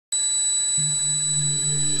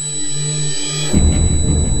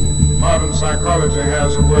psychology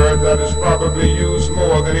has a word that is probably used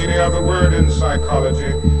more than any other word in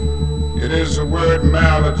psychology. It is the word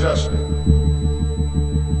maladjusted.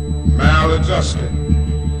 Maladjusted.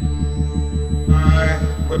 I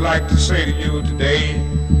would like to say to you today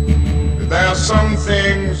that there are some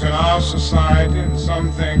things in our society and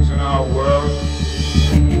some things in our world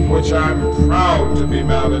which I'm proud to be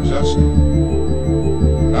maladjusted.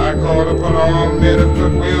 I call upon all men of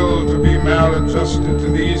goodwill to be maladjusted to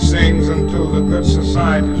these things until the good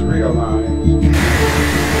society is realized.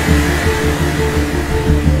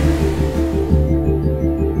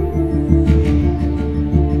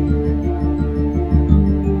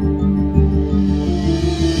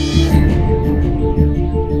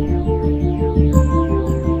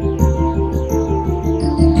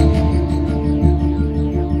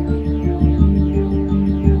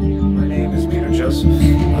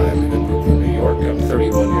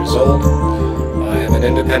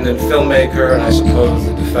 Independent filmmaker, and I suppose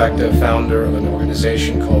the de facto founder of an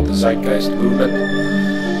organization called the Zeitgeist movement.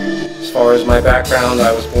 As far as my background,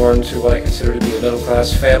 I was born to what I consider to be a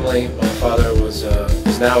middle-class family. My father is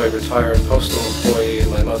now a retired postal employee,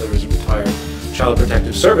 and my mother is a retired Child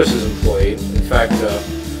Protective Services employee. In fact,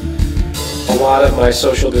 a lot of my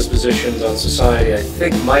social dispositions on society, I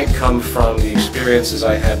think, might come from the experiences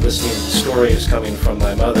I had listening to the stories coming from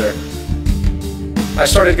my mother. I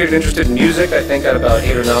started getting interested in music, I think, at about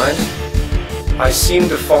 8 or 9. I seemed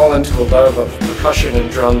to fall into a love of percussion and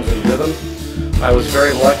drums and rhythm. I was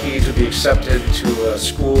very lucky to be accepted to a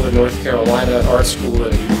school in North Carolina, an art school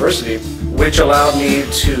and a university, which allowed me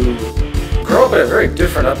to grow up in a very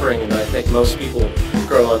different upbringing than I think most people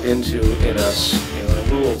grow up into in a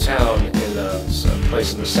rural town in a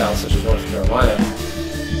place in the South, such as North Carolina.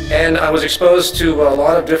 And I was exposed to a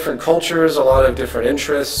lot of different cultures, a lot of different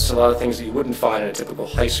interests, a lot of things that you wouldn't find in a typical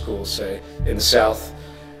high school, say, in the South.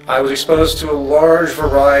 I was exposed to a large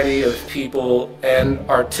variety of people, and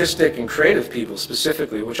artistic and creative people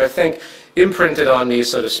specifically, which I think imprinted on me,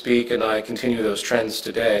 so to speak, and I continue those trends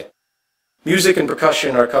today. Music and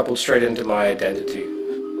percussion are coupled straight into my identity.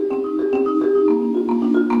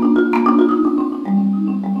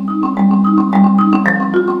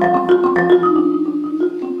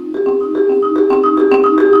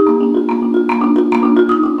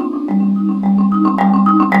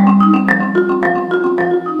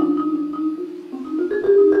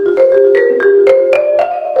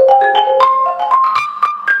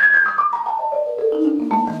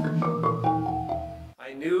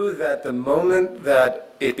 At the moment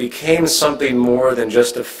that it became something more than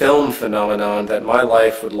just a film phenomenon, that my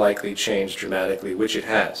life would likely change dramatically, which it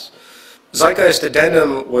has. Zeitgeist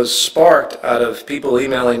Addendum was sparked out of people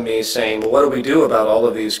emailing me saying, well, what do we do about all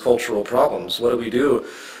of these cultural problems? What do we do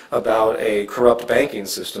about a corrupt banking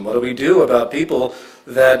system? What do we do about people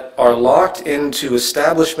that are locked into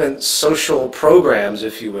establishment social programs,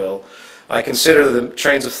 if you will? I consider the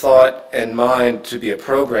trains of thought and mind to be a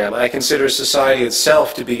program. I consider society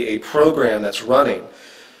itself to be a program that's running.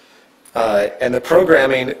 And the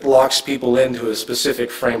programming locks people into a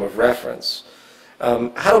specific frame of reference.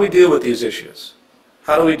 How do we deal with these issues?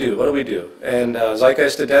 How do we do? What do we do? And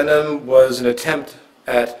Zeitgeist Addendum was an attempt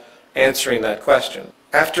at answering that question.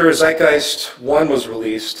 After Zeitgeist 1 was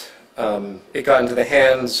released, it got into the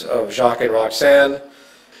hands of Jacques and Roxanne.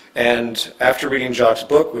 And after reading Jacques'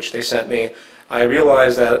 book, which they sent me, I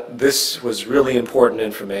realized that this was really important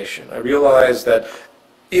information. I realized that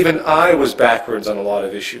even I was backwards on a lot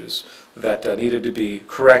of issues that needed to be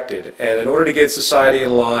corrected. And in order to get society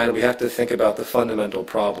in line, we have to think about the fundamental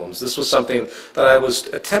problems. This was something that I was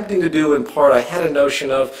attempting to do in part. I had a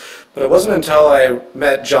notion of, but it wasn't until I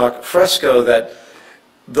met Jacques Fresco that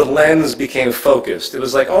the lens became focused. It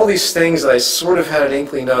was like all these things that I sort of had an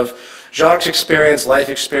inkling of. Jacques' experience, life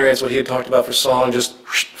experience, what he had talked about for song, just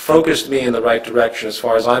focused me in the right direction as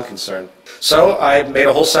far as I'm concerned. So I made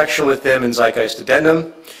a whole section with him in Zeitgeist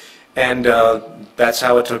Addendum, and that's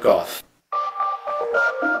how it took off.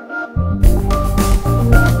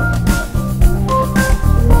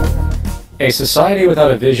 A society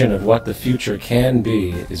without a vision of what the future can be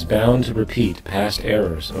is bound to repeat past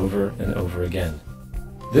errors over and over again.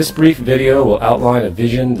 This brief video will outline a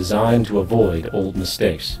vision designed to avoid old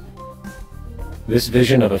mistakes. This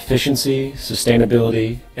vision of efficiency,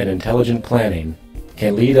 sustainability, and intelligent planning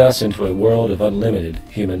can lead us into a world of unlimited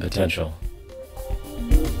human potential.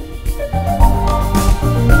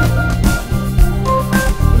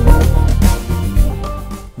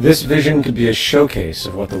 This vision could be a showcase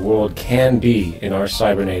of what the world can be in our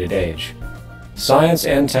cybernated age. Science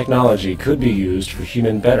and technology could be used for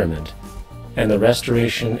human betterment and the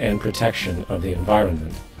restoration and protection of the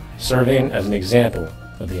environment, serving as an example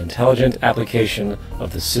of the intelligent application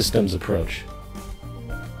of the systems approach.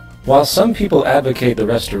 While some people advocate the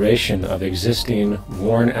restoration of existing,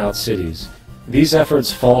 worn-out cities, these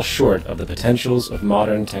efforts fall short of the potentials of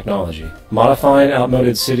modern technology. Modifying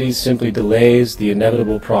outmoded cities simply delays the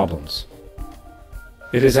inevitable problems.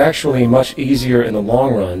 It is actually much easier in the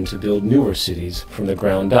long run to build newer cities from the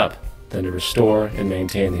ground up than to restore and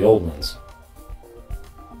maintain the old ones.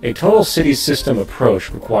 A total city system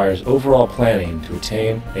approach requires overall planning to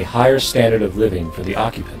attain a higher standard of living for the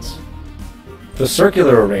occupants. The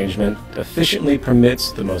circular arrangement efficiently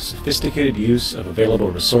permits the most sophisticated use of available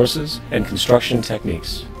resources and construction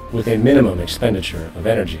techniques, with a minimum expenditure of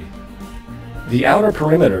energy. The outer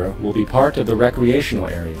perimeter will be part of the recreational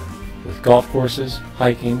area, with golf courses,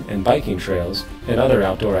 hiking and biking trails, and other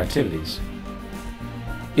outdoor activities.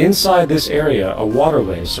 Inside this area, a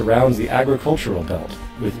waterway surrounds the agricultural belt,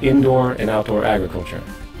 with indoor and outdoor agriculture.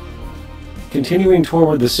 Continuing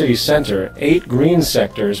toward the city center, 8 green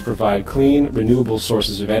sectors provide clean, renewable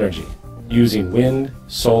sources of energy, using wind,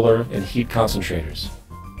 solar, and heat concentrators.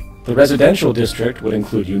 The residential district would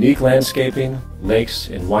include unique landscaping, lakes,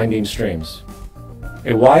 and winding streams.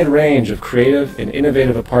 A wide range of creative and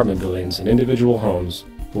innovative apartment buildings and individual homes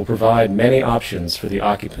will provide many options for the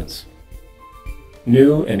occupants.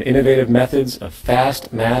 New and innovative methods of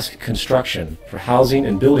fast mass construction for housing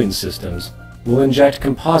and building systems will inject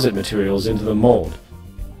composite materials into the mold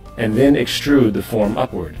and then extrude the form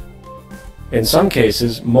upward. In some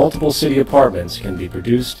cases, multiple city apartments can be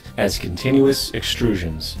produced as continuous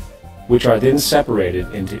extrusions, which are then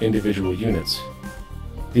separated into individual units.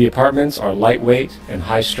 The apartments are lightweight and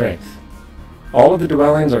high strength. All of the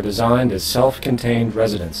dwellings are designed as self-contained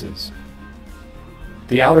residences.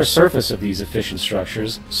 The outer surface of these efficient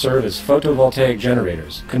structures serve as photovoltaic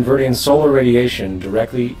generators, converting solar radiation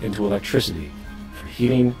directly into electricity for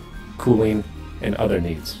heating, cooling, and other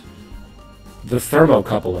needs. The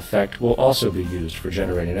thermocouple effect will also be used for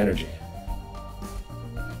generating energy.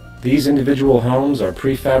 These individual homes are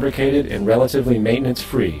prefabricated and relatively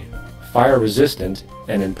maintenance-free, fire-resistant,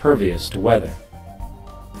 and impervious to weather.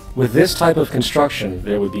 With this type of construction,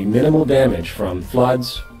 there would be minimal damage from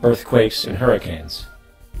floods, earthquakes, and hurricanes.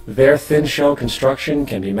 Their thin shell construction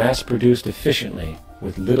can be mass-produced efficiently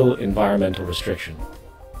with little environmental restriction.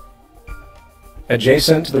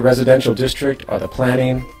 Adjacent to the residential district are the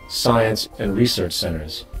planning, science, and research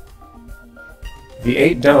centers. The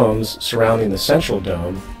 8 domes surrounding the central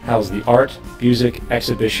dome house the art, music,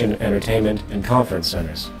 exhibition, entertainment, and conference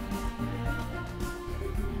centers.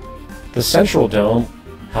 The central dome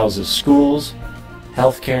houses schools,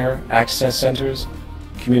 healthcare, access centers,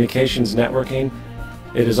 communications networking.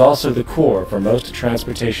 It is also the core for most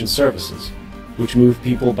transportation services, which move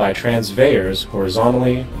people by transveyors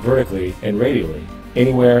horizontally, vertically, and radially,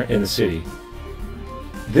 anywhere in the city.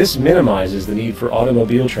 This minimizes the need for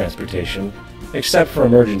automobile transportation, except for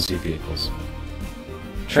emergency vehicles.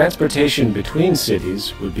 Transportation between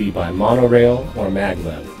cities would be by monorail or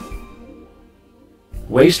maglev.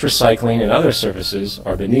 Waste recycling and other services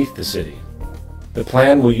are beneath the city. The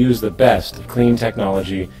plan will use the best of clean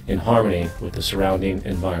technology in harmony with the surrounding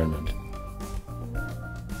environment.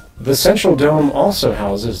 The Central Dome also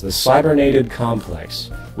houses the cybernated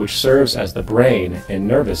complex, which serves as the brain and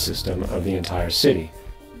nervous system of the entire city.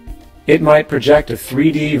 It might project a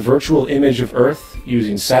 3D virtual image of Earth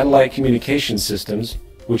using satellite communication systems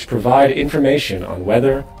which provide information on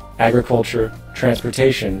weather, agriculture,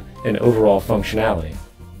 transportation, and overall functionality.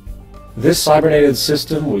 This cybernated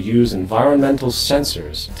system will use environmental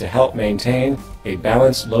sensors to help maintain a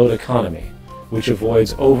balanced load economy, which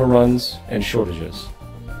avoids overruns and shortages.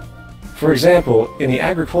 For example, in the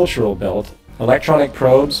agricultural belt, electronic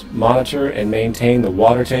probes monitor and maintain the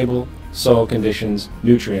water table, soil conditions,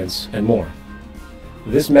 nutrients, and more.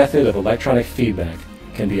 This method of electronic feedback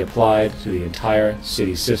can be applied to the entire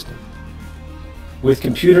city system. With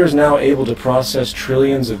computers now able to process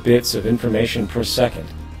trillions of bits of information per second,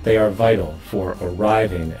 they are vital for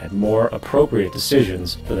arriving at more appropriate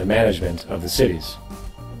decisions for the management of the cities.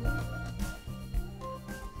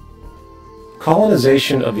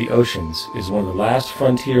 Colonization of the oceans is one of the last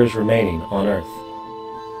frontiers remaining on Earth.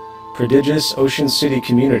 Prodigious ocean city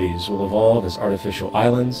communities will evolve as artificial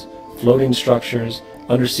islands, floating structures,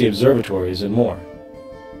 undersea observatories, and more.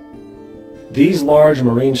 These large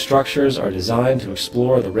marine structures are designed to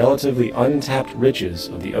explore the relatively untapped riches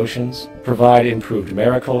of the oceans, provide improved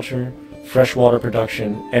mariculture, freshwater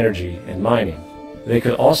production, energy, and mining. They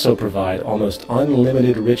could also provide almost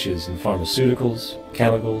unlimited riches in pharmaceuticals,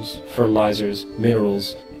 chemicals, fertilizers,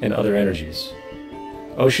 minerals, and other energies.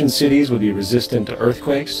 Ocean cities would be resistant to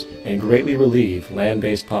earthquakes and greatly relieve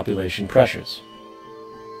land-based population pressures.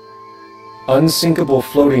 Unsinkable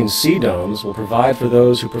floating sea domes will provide for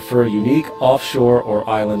those who prefer unique offshore or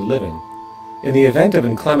island living. In the event of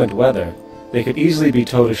inclement weather, they could easily be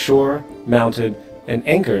towed ashore, mounted, and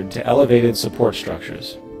anchored to elevated support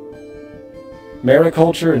structures.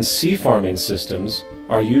 Mariculture and sea farming systems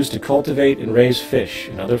are used to cultivate and raise fish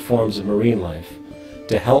and other forms of marine life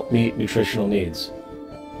to help meet nutritional needs.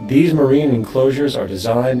 These marine enclosures are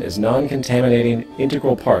designed as non-contaminating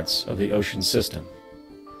integral parts of the ocean system.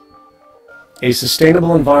 A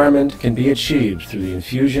sustainable environment can be achieved through the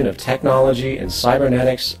infusion of technology and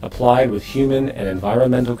cybernetics applied with human and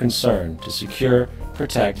environmental concern to secure,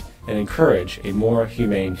 protect, and encourage a more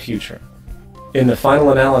humane future. In the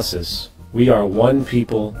final analysis, we are one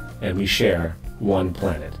people and we share one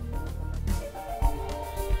planet.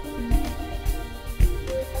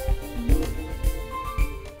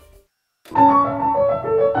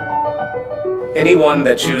 Anyone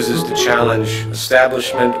that chooses to challenge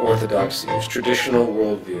establishment orthodoxies, traditional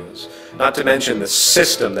worldviews, not to mention the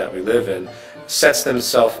system that we live in, sets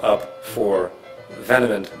themselves up for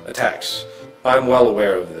venomous attacks. I'm well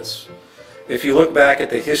aware of this. If you look back at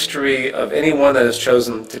the history of anyone that has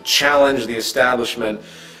chosen to challenge the establishment,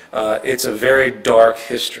 it's a very dark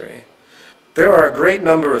history. There are a great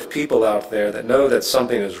number of people out there that know that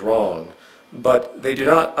something is wrong, but they do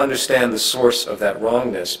not understand the source of that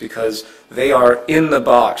wrongness because they are in the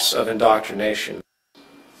box of indoctrination.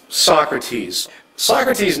 Socrates.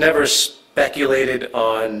 Socrates never speculated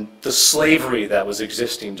on the slavery that was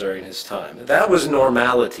existing during his time. That was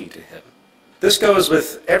normality to him. This goes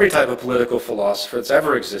with every type of political philosopher that's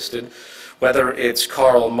ever existed, whether it's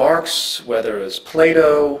Karl Marx, whether it's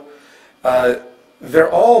Plato.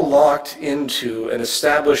 They're all locked into an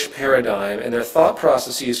established paradigm, and their thought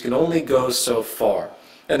processes can only go so far.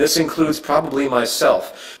 And this includes probably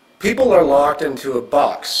myself. People are locked into a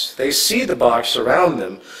box. They see the box around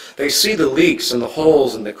them. They see the leaks and the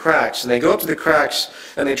holes and the cracks, and they go up to the cracks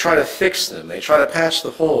and they try to fix them. They try to patch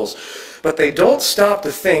the holes. But they don't stop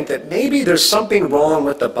to think that maybe there's something wrong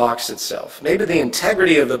with the box itself. Maybe the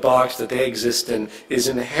integrity of the box that they exist in is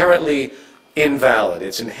inherently invalid.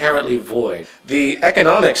 It's inherently void. The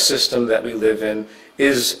economic system that we live in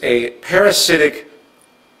is a parasitic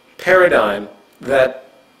paradigm that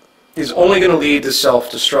is only going to lead to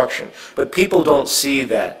self-destruction. But people don't see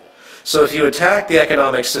that. So if you attack the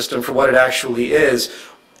economic system for what it actually is,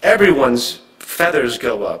 everyone's feathers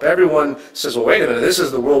go up. Everyone says, well, wait a minute, this is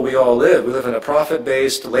the world we all live. We live in a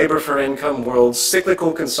profit-based, labor-for-income world,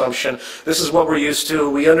 cyclical consumption. This is what we're used to.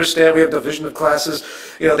 We understand we have division of classes.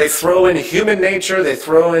 You know, they throw in human nature. They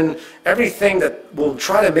throw in everything that will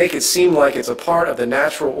try to make it seem like it's a part of the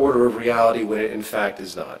natural order of reality when it, in fact,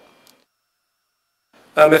 is not.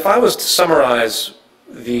 If I was to summarize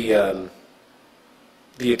the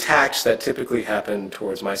attacks that typically happen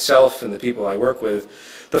towards myself and the people I work with,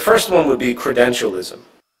 the first one would be credentialism.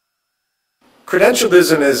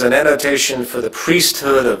 Credentialism is an annotation for the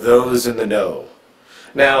priesthood of those in the know.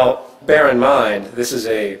 Now, bear in mind, this is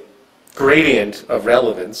a gradient of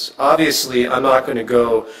relevance. Obviously, I'm not going to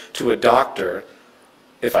go to a doctor,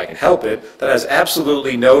 if I can help it, that has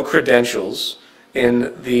absolutely no credentials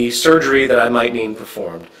in the surgery that I might need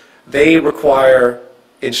performed. They require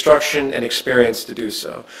instruction and experience to do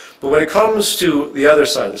so. But when it comes to the other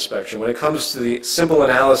side of the spectrum, when it comes to the simple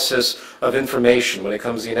analysis of information, when it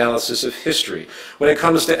comes to the analysis of history, when it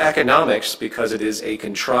comes to economics, because it is a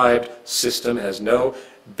contrived system, it has no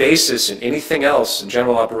basis in anything else in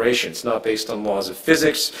general operation. It's not based on laws of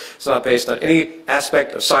physics. It's not based on any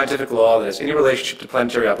aspect of scientific law that has any relationship to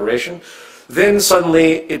planetary operation. Then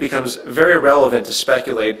suddenly it becomes very relevant to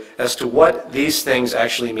speculate as to what these things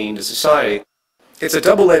actually mean to society. It's a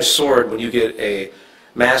double-edged sword when you get a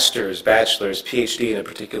master's, bachelor's, PhD in a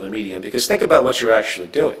particular medium, because think about what you're actually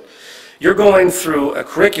doing. You're going through a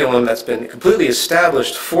curriculum that's been completely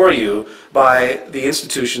established for you by the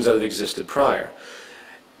institutions that have existed prior.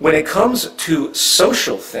 When it comes to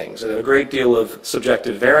social things, and have a great deal of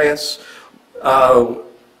subjective variance,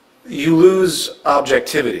 you lose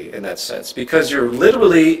objectivity in that sense, because you're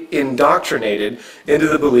literally indoctrinated into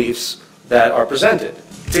the beliefs that are presented.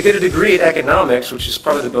 To get a degree in economics, which is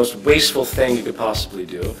probably the most wasteful thing you could possibly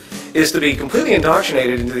do, is to be completely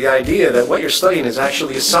indoctrinated into the idea that what you're studying is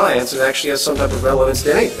actually a science and actually has some type of relevance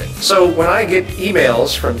to anything. So when I get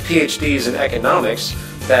emails from PhDs in economics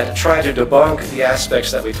that try to debunk the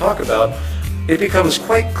aspects that we talk about, it becomes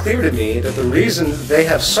quite clear to me that the reason they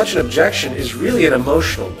have such an objection is really an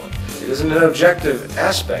emotional one. It isn't an objective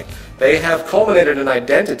aspect. They have culminated an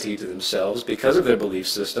identity to themselves because of their belief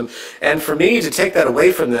system, and for me to take that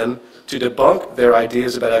away from them, to debunk their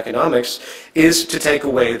ideas about economics, is to take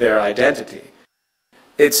away their identity.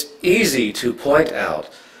 It's easy to point out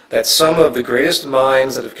that some of the greatest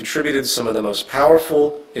minds that have contributed some of the most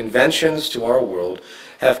powerful inventions to our world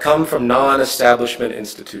have come from non-establishment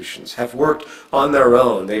institutions, have worked on their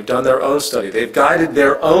own, they've done their own study, they've guided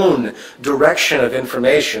their own direction of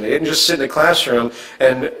information. They didn't just sit in a classroom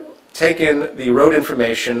and take in the rote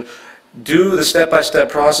information, do the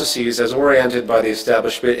step-by-step processes as oriented by the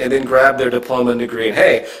establishment, and then grab their diploma and degree, and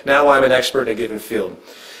hey, now I'm an expert in a given field.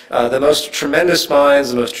 The most tremendous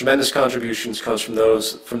minds, the most tremendous contributions comes from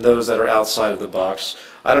those that are outside of the box.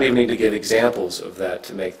 I don't even need to give examples of that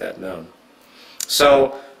to make that known.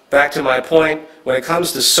 So, back to my point, when it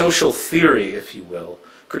comes to social theory, if you will,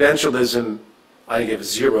 credentialism I give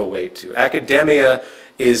zero weight to. Academia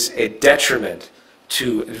is a detriment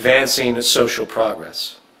to advancing social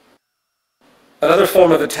progress. Another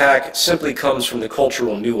form of attack simply comes from the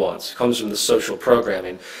cultural nuance, comes from the social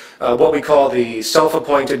programming, what we call the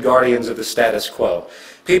self-appointed guardians of the status quo.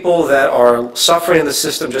 People that are suffering in the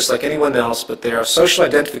system just like anyone else, but their social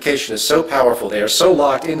identification is so powerful, they are so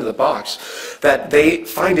locked into the box, that they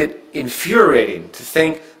find it infuriating to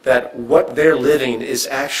think that what they're living is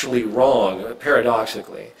actually wrong,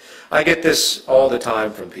 paradoxically. I get this all the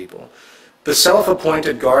time from people. The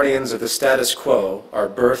self-appointed guardians of the status quo are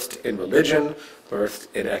birthed in religion,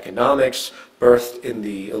 birthed in economics, birthed in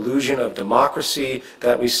the illusion of democracy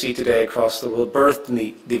that we see today across the world, birthed in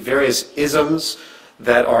the various isms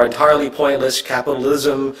that are entirely pointless: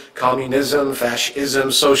 capitalism, communism,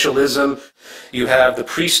 fascism, socialism. You have the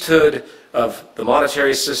priesthood of the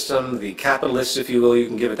monetary system, the capitalists, if you will. You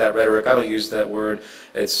can give it that rhetoric. I don't use that word.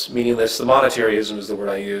 It's meaningless. The monetaryism is the word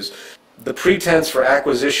I use. The pretense for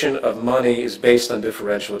acquisition of money is based on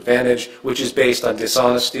differential advantage, which is based on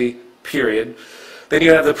dishonesty, period. Then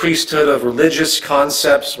you have the priesthood of religious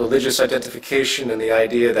concepts, religious identification, and the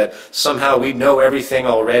idea that somehow we know everything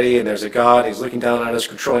already and there's a God, he's looking down on us,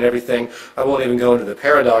 controlling everything. I won't even go into the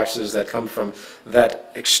paradoxes that come from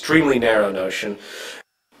that extremely narrow notion.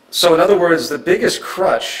 So in other words, the biggest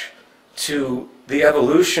crutch to the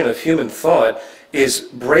evolution of human thought is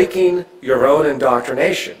breaking your own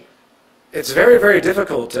indoctrination. It's very, very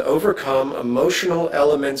difficult to overcome emotional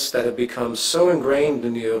elements that have become so ingrained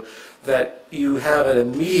in you that you have an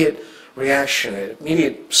immediate reaction, an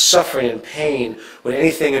immediate suffering and pain when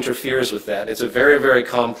anything interferes with that. It's a very, very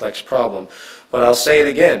complex problem. But I'll say it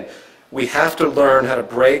again. We have to learn how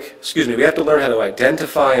to we have to learn how to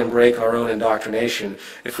identify and break our own indoctrination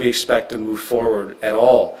if we expect to move forward at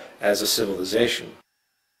all as a civilization.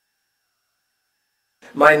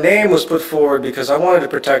 My name was put forward because I wanted to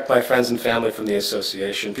protect my friends and family from the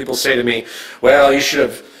association. People say to me, well, you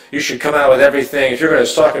should come out with everything. If you're going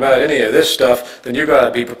to talk about any of this stuff, then you've got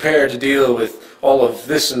to be prepared to deal with all of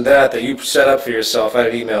this and that you set up for yourself. I had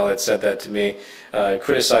an email that said that to me,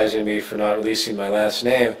 criticizing me for not releasing my last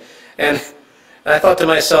name. And I thought to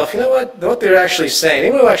myself, you know what they're actually saying,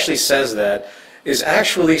 anyone who actually says that is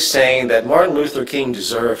actually saying that Martin Luther King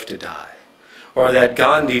deserved to die, or that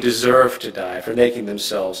Gandhi deserved to die for making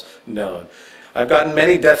themselves known. I've gotten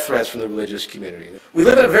many death threats from the religious community. We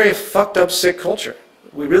live in a very fucked up, sick culture.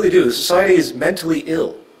 We really do. The society is mentally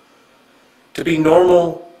ill. To be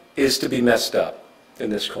normal is to be messed up in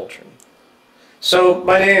this culture. So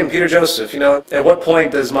my name, Peter Joseph, at what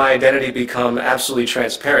point does my identity become absolutely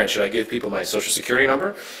transparent? Should I give people my social security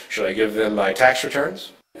number? Should I give them my tax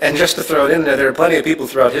returns? And just to throw it in there are plenty of people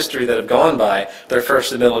throughout history that have gone by their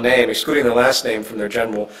first and middle name, excluding their last name from their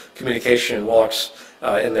general communication and walks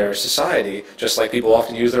in their society, just like people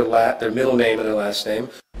often use their middle name and their last name.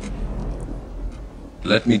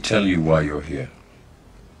 Let me tell you why you're here.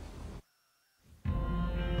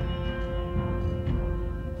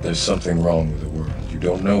 There's something wrong with the world. You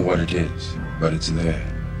don't know what it is, but it's there,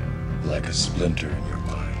 like a splinter in your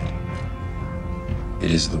mind. It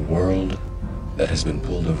is the world that has been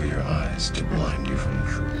pulled over your eyes to blind you from the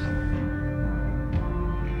truth.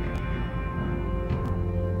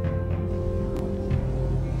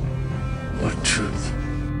 What truth?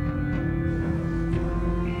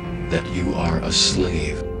 That you are a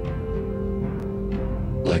slave.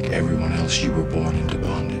 Like everyone else, you were born into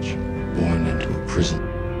bondage, born into a prison.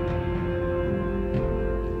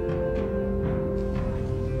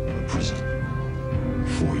 A prison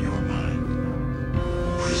for your mind. A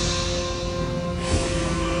prison for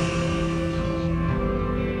your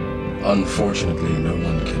mind. Unfortunately, no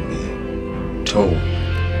one can be told.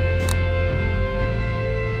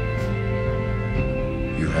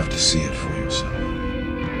 You have to see it for yourself.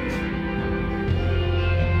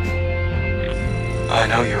 I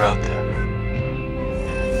know you're out there.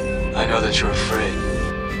 I know that you're afraid.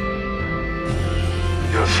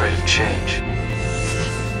 You're afraid of change.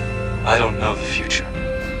 I don't know the future.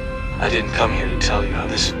 I didn't come here to tell you how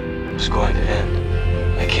this was going to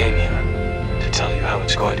end. I came here to tell you how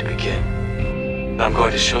it's going to begin. And I'm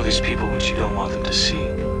going to show these people what you don't want them to see.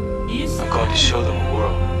 I'm going to show them a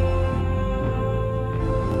world.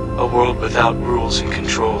 A world without rules and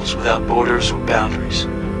controls, without borders or boundaries.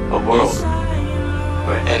 A world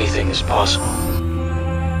where anything is possible.